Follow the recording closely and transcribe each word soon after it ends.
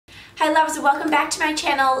Hi loves, welcome back to my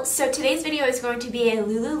channel. So today's video is going to be a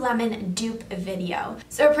Lululemon dupe video.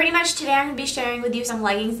 So pretty much today I'm going to be sharing with you some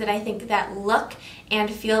leggings that I think that look and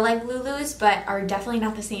feel like Lulu's but are definitely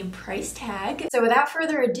not the same price tag. So without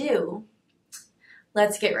further ado,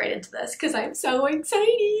 let's get right into this because I'm so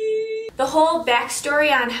excited. The whole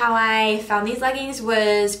backstory on how I found these leggings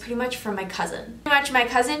was pretty much from my cousin. Pretty much my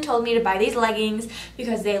cousin told me to buy these leggings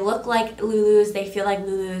because they look like Lulu's, they feel like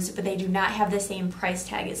Lulu's, but they do not have the same price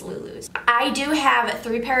tag as Lulu's. I do have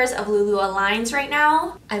 3 pairs of Lulu Aligns right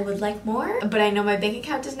now. I would like more, but I know my bank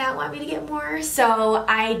account does not want me to get more, so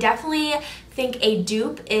I definitely think a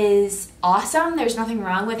dupe is awesome. There's nothing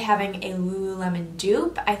wrong with having a Lululemon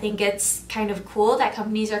dupe. I think it's kind of cool that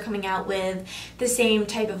companies are coming out with the same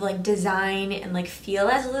type of like design and like feel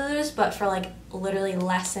as Lulu's, but for like literally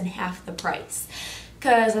less than half the price.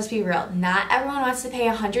 Because let's be real, not everyone wants to pay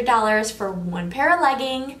 $100 for one pair of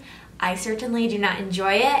leggings. I certainly do not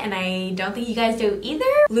enjoy it, and I don't think you guys do either.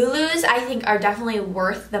 Lulu's, I think, are definitely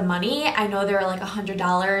worth the money. I know they're like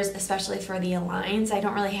 $100, especially for the Aligns. I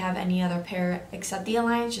don't really have any other pair except the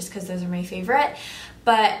Aligns, just because those are my favorite.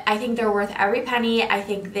 But I think they're worth every penny. I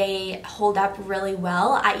think they hold up really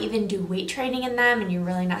well. I even do weight training in them, and you're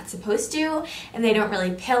really not supposed to, and they don't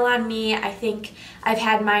really pill on me. I think I've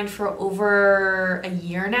had mine for over a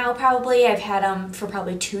year now, probably. I've had them for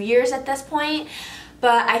probably 2 years at this point.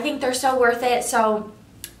 But I think they're so worth it. So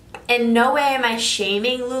in no way am I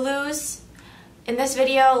shaming Lulu's in this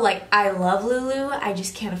video. Like, I love Lulu, I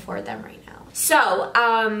just can't afford them right now. So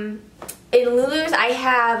in Lulu's I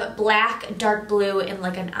have black, dark blue, and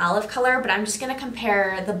like an olive color, but I'm just gonna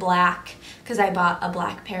compare the black because I bought a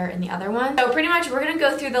black pair in the other one. So pretty much we're gonna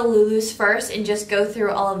go through the Lulu's first and just go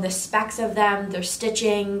through all of the specs of them, their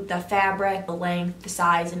stitching, the fabric, the length, the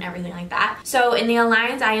size, and everything like that. So in the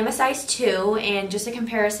Aligns, I am a size 2, and just a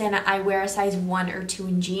comparison, I wear a size 1 or 2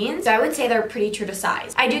 in jeans. So I would say they're pretty true to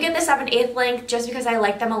size. I do get the 7/8 length just because I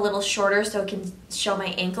like them a little shorter so it can show my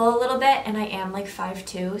ankle a little bit, and I am like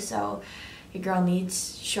 5'2", so your girl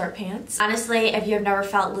needs short pants. Honestly, if you have never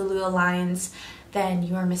felt Lulu Aligns, then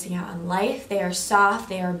you are missing out on life. They are soft,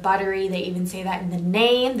 they are buttery, they even say that in the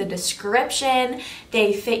name, the description.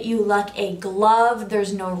 They fit you like a glove,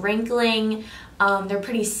 there's no wrinkling. They're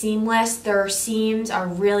pretty seamless. Their seams are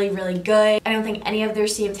really, really good. I don't think any of their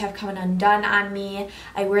seams have come undone on me.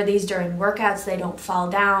 I wear these during workouts so they don't fall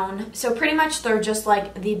down. So pretty much they're just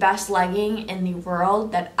like the best legging in the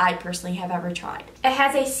world that I personally have ever tried. It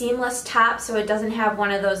has a seamless top, so it doesn't have one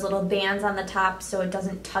of those little bands on the top so it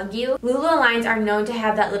doesn't tug you. Lulu Aligns are known to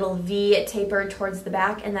have that little V tapered towards the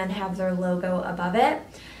back and then have their logo above it.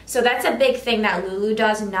 So that's a big thing that Lulu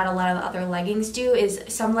does and not a lot of other leggings do, is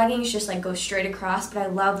some leggings just like go straight across, but I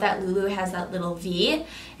love that Lulu has that little V.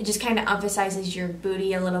 It just kind of emphasizes your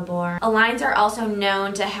booty a little more. Aligns are also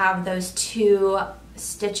known to have those 2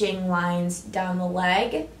 stitching lines down the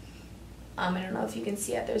leg. I don't know if you can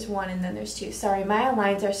see it. There's 1 and then there's 2. Sorry, my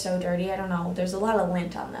Aligns are so dirty. I don't know. There's a lot of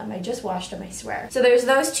lint on them. I just washed them, I swear. So there's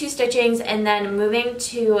those 2 stitchings, and then moving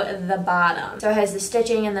to the bottom. So it has the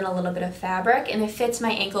stitching and then a little bit of fabric, and it fits my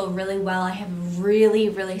ankle really well. I have really,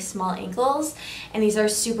 really small ankles, and these are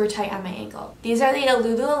super tight on my ankle. These are the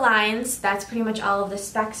Lulu Aligns. That's pretty much all of the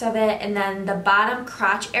specs of it. And then the bottom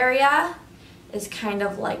crotch area is kind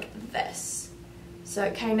of like this. So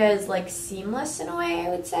it kind of is like seamless in a way, I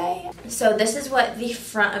would say. So this is what the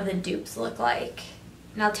front of the dupes look like.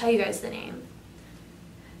 And I'll tell you guys the name.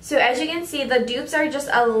 So as you can see, the dupes are just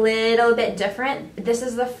a little bit different. This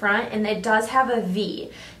is the front, and it does have a V.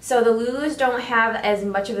 So the Lulus don't have as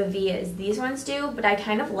much of a V as these ones do, but I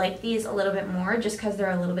kind of like these a little bit more just because they're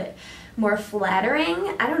a little bit more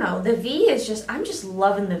flattering. I don't know, the V is just, I'm just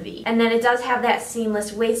loving the V. And then it does have that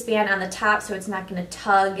seamless waistband on the top, so it's not gonna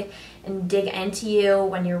tug and dig into you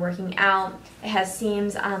when you're working out. It has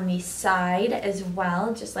seams on the side as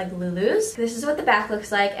well, just like Lulu's. This is what the back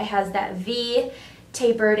looks like. It has that V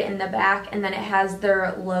tapered in the back, and then it has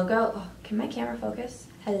their logo. Oh, can my camera focus?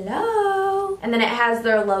 Hello! And then it has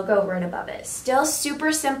their logo right above it. Still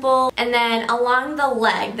super simple. And then along the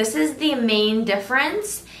leg, this is the main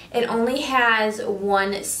difference. It only has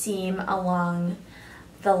 1 seam along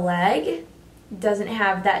the leg. It doesn't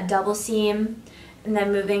have that double seam. And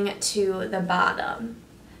then moving to the bottom.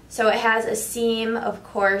 So it has a seam, of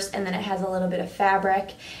course, and then it has a little bit of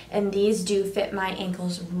fabric, and these do fit my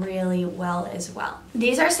ankles really well as well.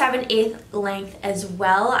 These are 7/8 length as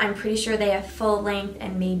well. I'm pretty sure they have full length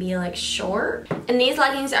and maybe like short. And these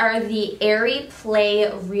leggings are the Airy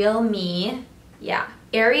Play Real Me. Yeah,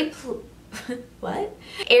 what?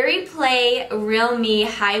 Airy Play Real Me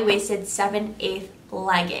high-waisted 7/8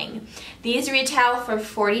 legging. These retail for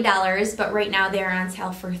 $40, but right now they're on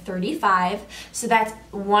sale for $35. So that's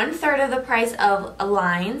 1/3 of the price of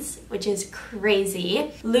Align's, which is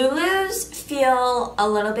crazy. Lulu's feel a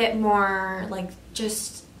little bit more like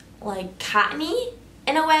just like cottony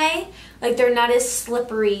in a way. Like they're not as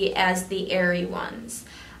slippery as the Aerie ones.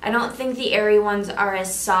 I don't think the Aerie ones are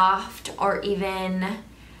as soft or even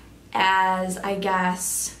as, I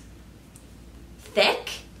guess, thick.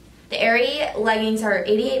 The Aerie leggings are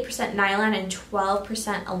 88% nylon and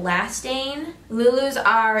 12% elastane. Lulu's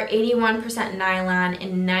are 81% nylon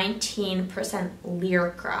and 19%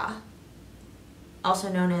 lycra, also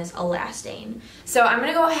known as elastane. So I'm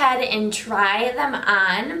gonna go ahead and try them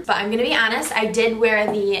on, but I'm gonna be honest, I did wear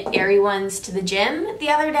the Aerie ones to the gym the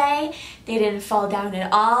other day. They didn't fall down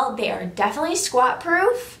at all. They are definitely squat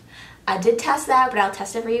proof. I did test that, but I'll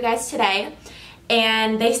test it for you guys today.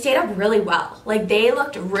 And they stayed up really well. Like they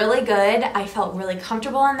looked really good. I felt really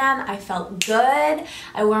comfortable in them. I felt good.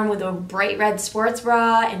 I wore them with a bright red sports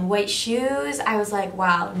bra and white shoes. I was like,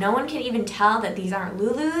 wow, no one can even tell that these aren't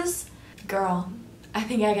Lulu's. Girl, I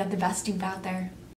think I got the best dupe out there.